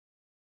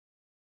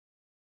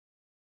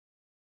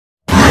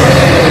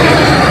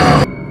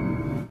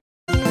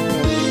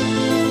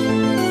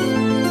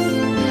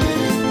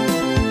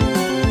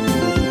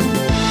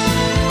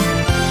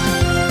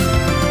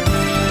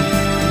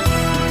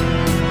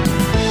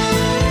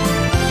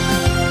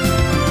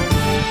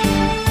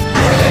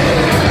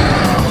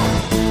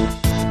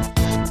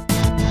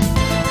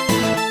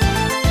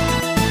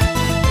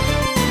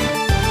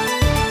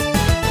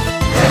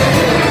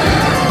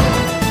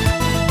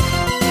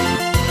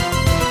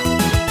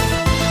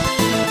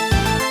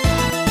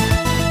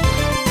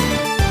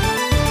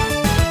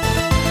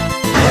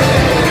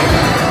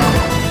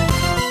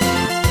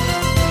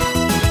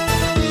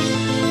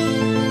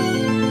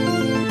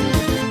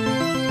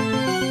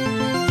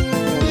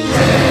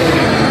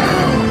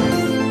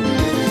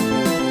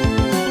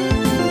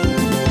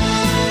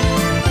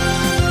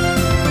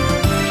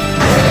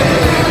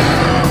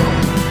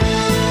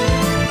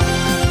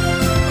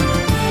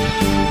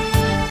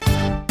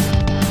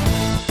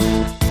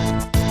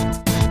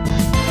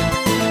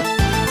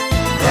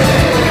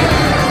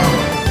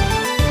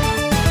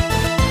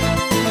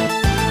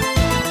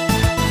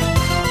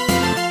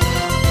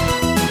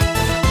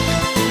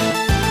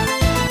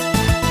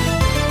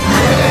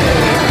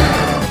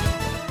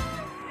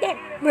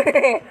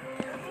Yeah,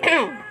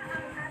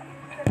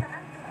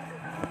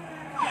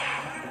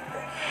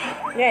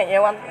 you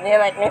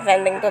like me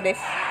sending to this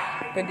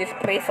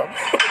prison.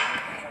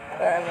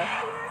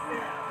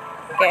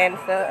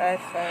 Cancel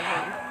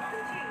assignment.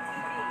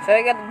 So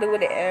I gotta do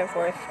the Air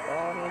Force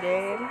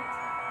game.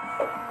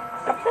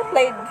 I've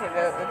played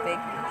the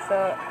thing, so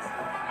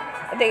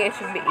I think it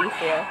should be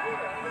easier.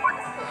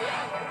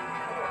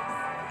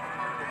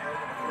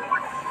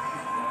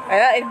 I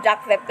don't know if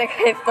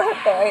Jacksepticeye is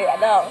toy, I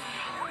know.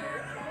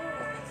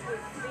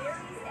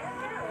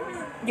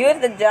 Use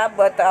the job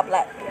board to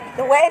apply.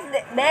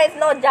 There is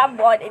no job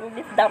board in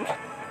this dump.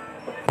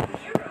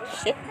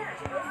 Shit.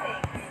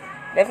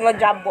 There's no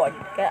job board.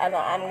 I'm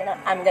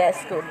gonna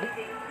school.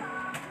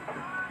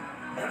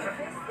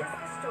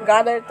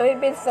 Gather 3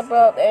 bits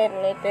about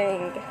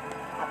anything.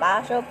 A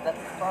bishop, that's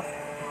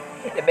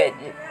the bed.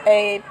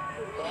 8.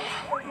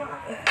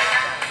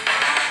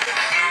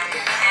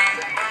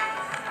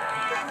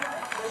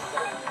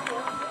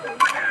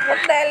 What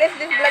the hell is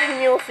this bloody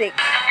music?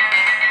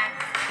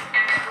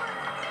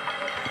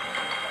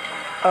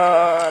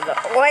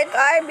 Wait,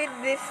 I beat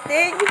this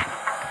thing.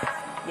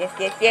 Yes.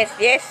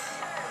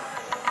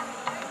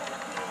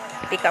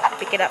 Pick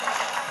it up.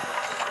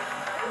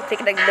 Take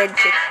the bed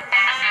shit.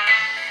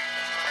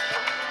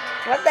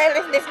 What the hell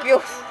is this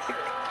music?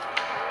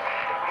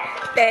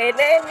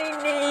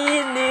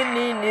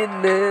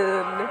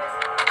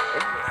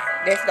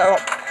 There's no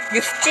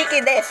use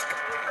cheeky desk.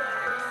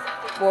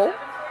 Whoa.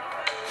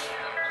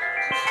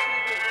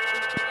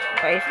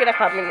 Okay, he's gonna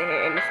come in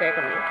here in a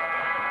second.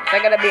 So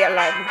I'm gonna be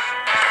alarmed.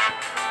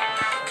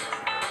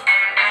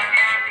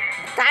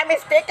 Time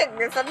is ticking,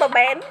 this is the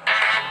band.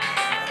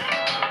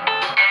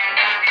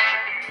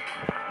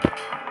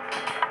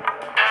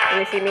 Will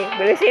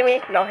you see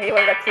me? No, he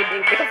will not see me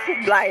because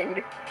he's blind.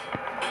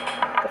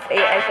 Because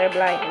AIs are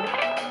blind.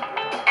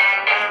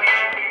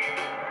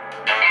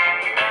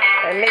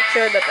 And make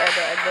sure that I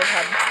don't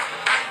have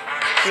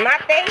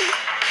nothing.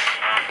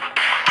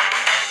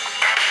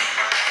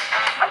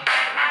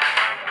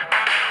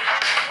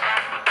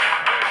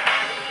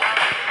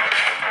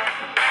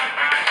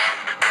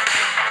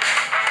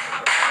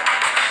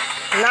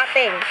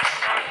 Nothing.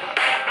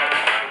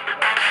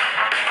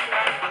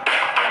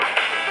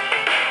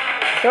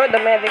 Show the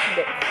medical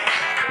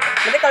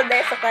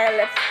desk. Okay,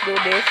 let's do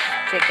this.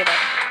 Check it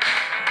out.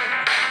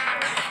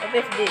 What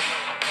is this?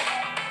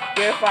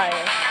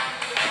 Purifier.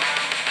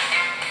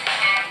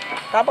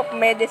 Cup of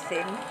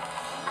medicine.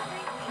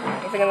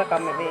 Is it gonna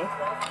come with me?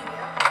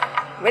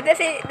 Where is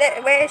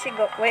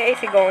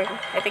he going?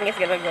 I think he's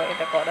gonna go in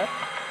the corner.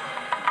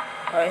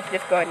 Or he's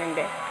just going in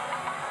there.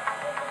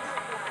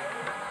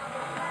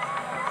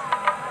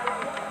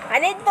 I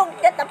need to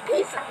get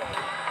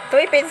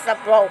 3 pieces of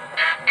rope.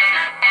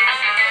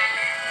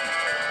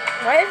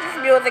 Why is this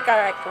music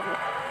like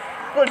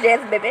cool jazz,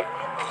 baby?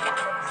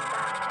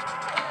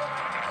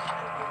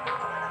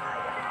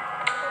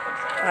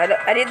 I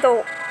need to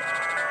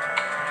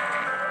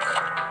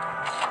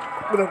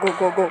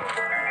go.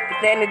 Is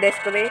there any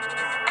desk to me?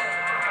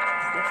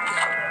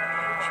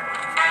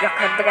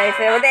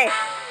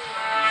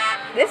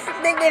 This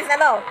thing is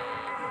a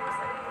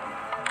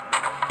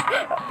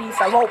piece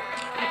of rope,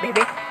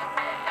 baby.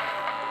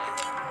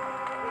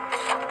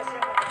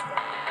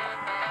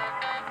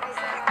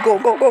 Go.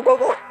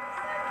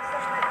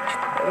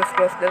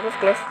 That was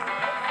close.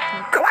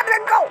 Come on,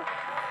 let's go!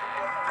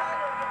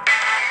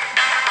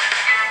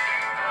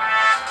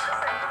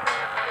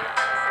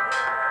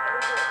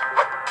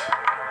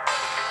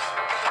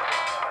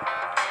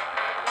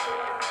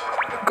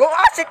 Go,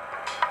 Ashik!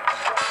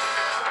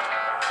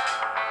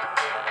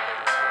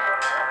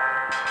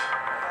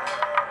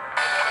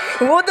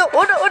 Oh no,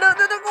 go!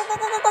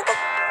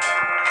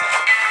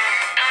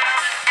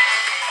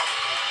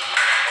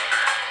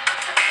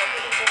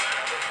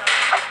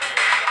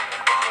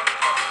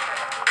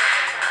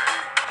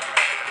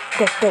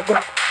 Go.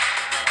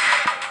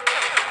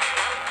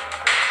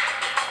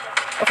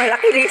 Okay,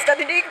 luckily he's not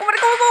in the... Go.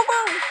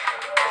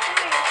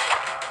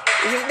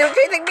 Is he still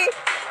chasing me?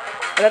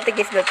 I don't think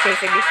he's not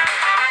chasing me.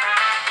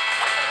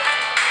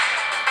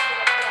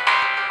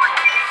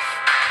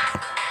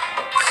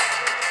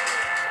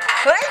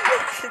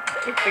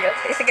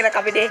 Is he gonna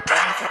come in here? He's not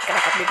gonna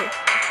come in here.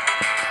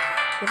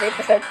 Is he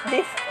gonna start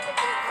this?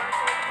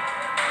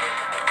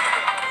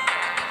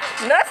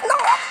 No!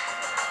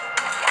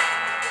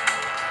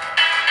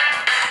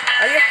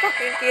 Are you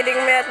fucking kidding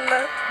me?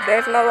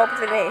 There's no ropes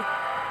in here.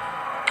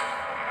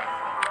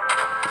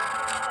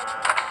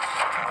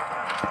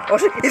 Oh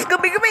shit, he's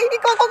coming. Go.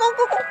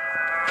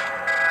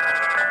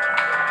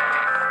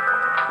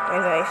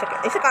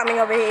 He's coming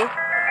over here.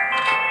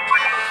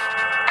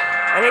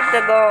 I need to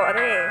go.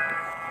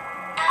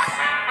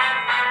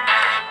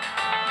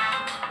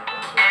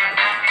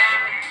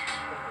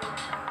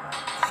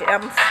 Shit,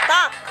 I'm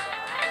stuck.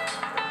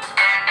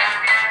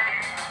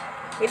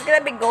 He's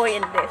gonna be going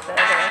in this.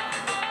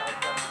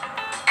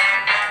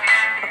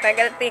 Okay, I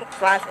gotta think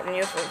fast and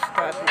use those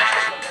strategies.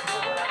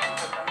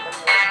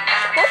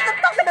 Who's the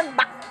talking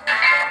about?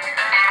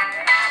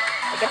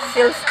 got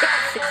still stick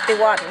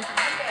 61.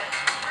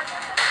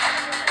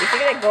 Is he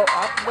gonna go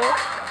up though?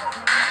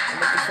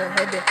 But it's so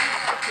heavy.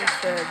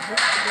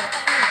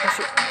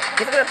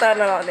 He's gonna turn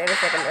around every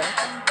second there.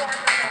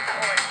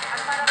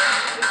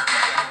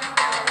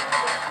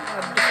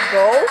 Just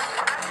go.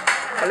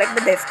 Collect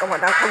the disc. Come on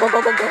now. Go.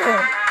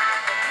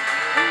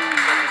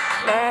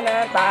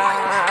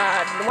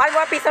 One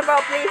more piece of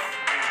ball, please.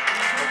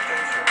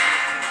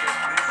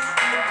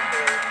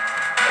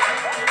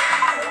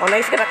 Oh no,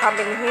 he's gonna come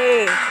in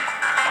here.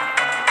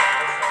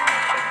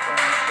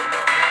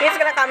 He's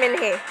gonna come in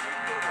here.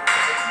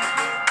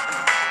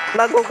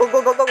 No, go.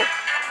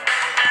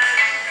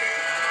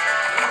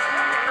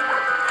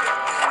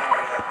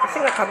 He's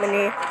gonna come in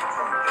here.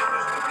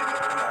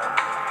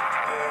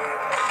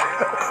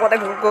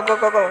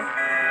 Go.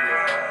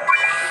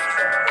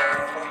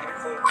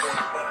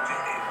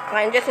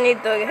 I just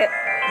need to hit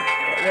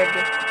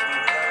ready.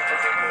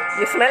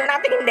 You smell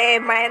nothing in there,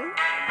 man.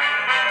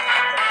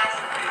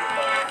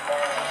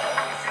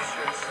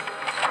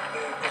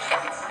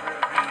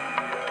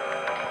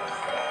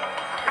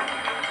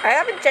 I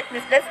haven't checked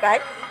this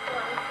right?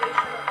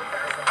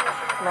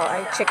 No,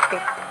 I checked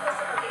it.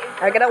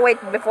 I gotta wait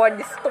before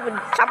this stupid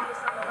chump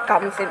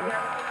comes in.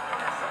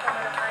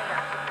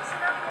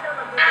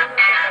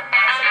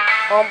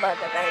 Oh my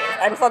god,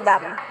 I'm so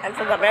dumb. I'm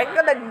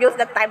gonna use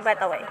the time right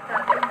away.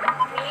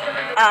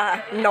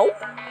 No.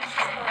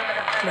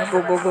 No, go.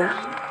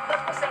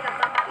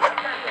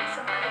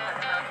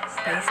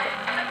 Nice.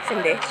 It's in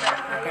there.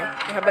 Okay,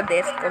 we have a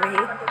desk over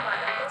here.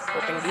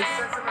 Open this.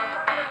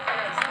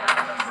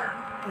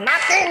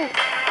 Nothing!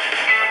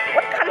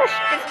 What kind of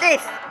shit is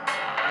this?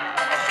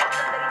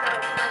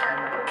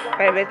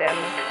 Okay, wait then.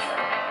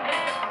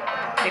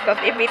 Because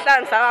if it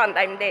turns around,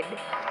 I'm dead.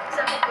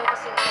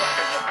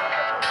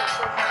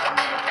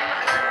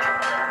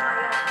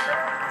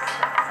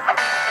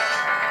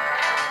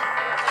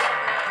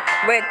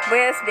 Wait,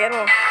 where's the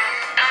ano?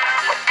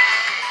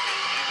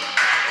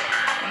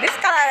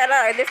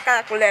 This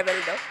character level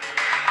though.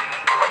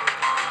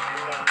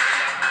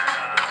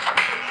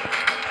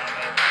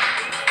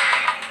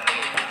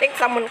 I think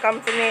someone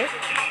comes to me.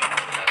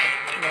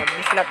 No,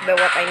 this is not the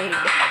what I need.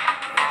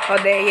 Oh,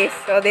 there he is.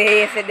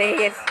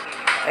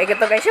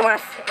 Arigatou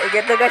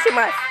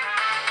gozaimasu.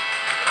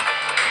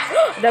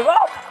 The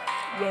rope!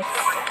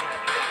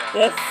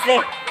 Yes,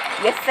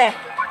 sir.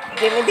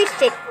 Give me this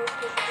shit.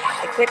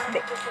 Equip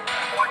it.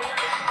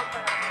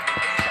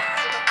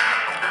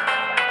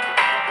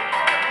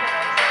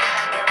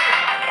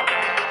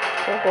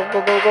 Go.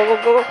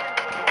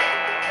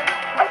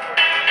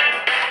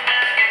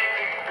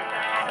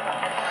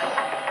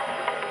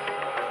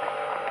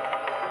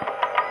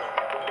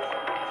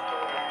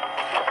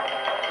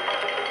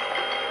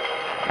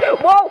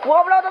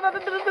 Whoa, no.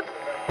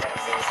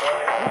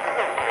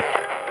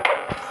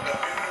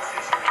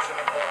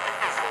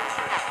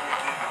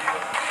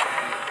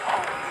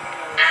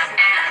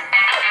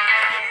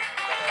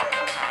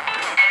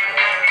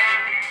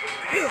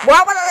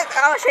 Wow,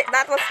 oh shit,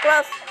 that was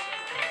close.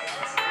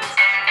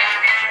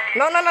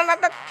 No, not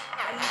that.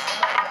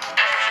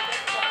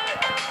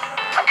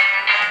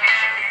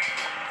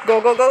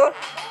 Go.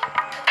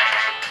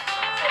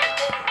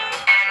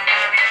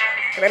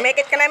 Can I make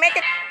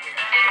it?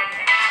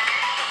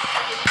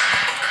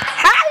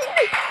 Hi!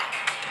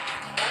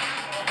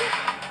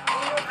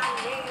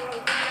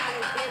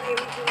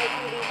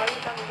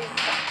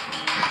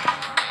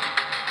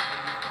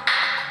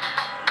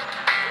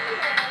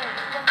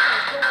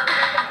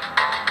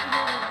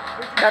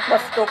 That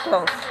was too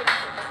close.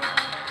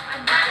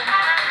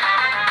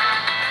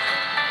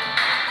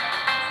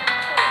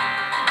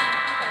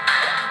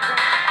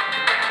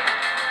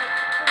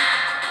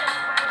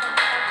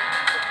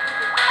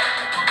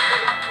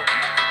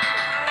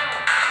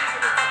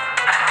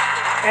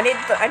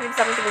 I need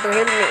something to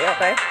heal me,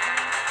 okay?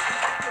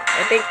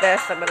 I think there's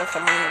some.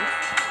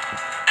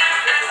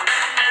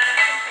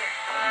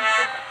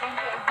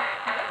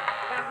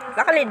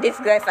 Luckily, these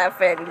guys are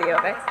friendly,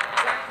 okay?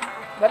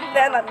 But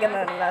they're not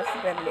gonna last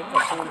friendly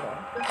for too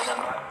long.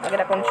 I'm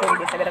gonna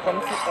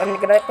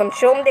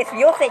consume this.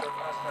 Use it.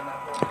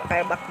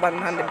 Okay, back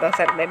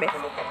 100%, baby.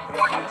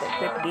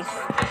 With this.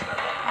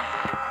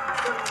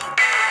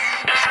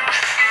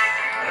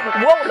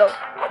 Whoa, low.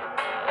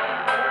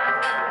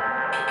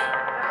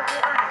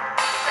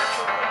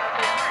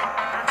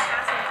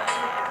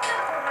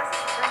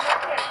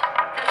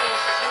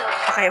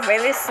 Okay,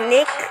 very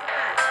sneak.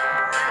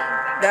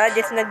 I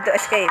just need to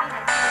escape.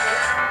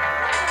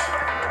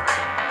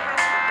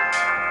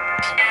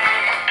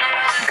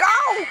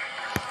 Go!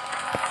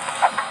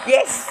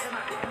 Yes!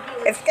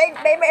 Escape,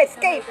 baby,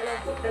 escape!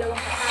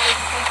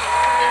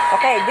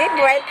 Okay, deep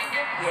breath.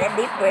 Yeah,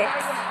 deep breath.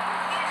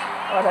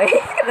 Oh no,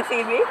 he's gonna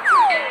see me.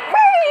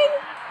 Wing!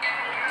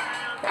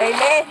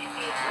 Baby!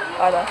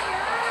 Oh no.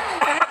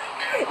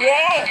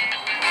 Yeah!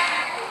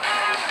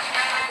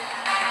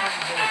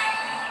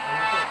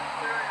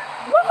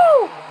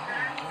 Woohoo!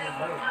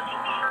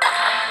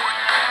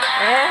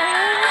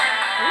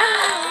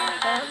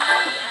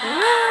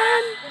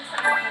 Run!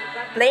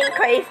 Playing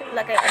crazy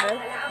like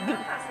D.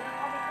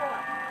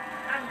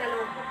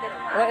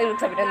 Ano ibig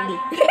sabihin ng D?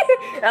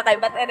 Okay,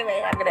 but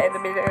anyway, I'm gonna end the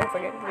video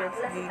again with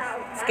the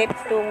skip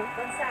to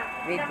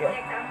video.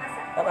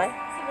 Okay?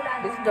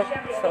 This took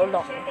so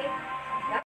long.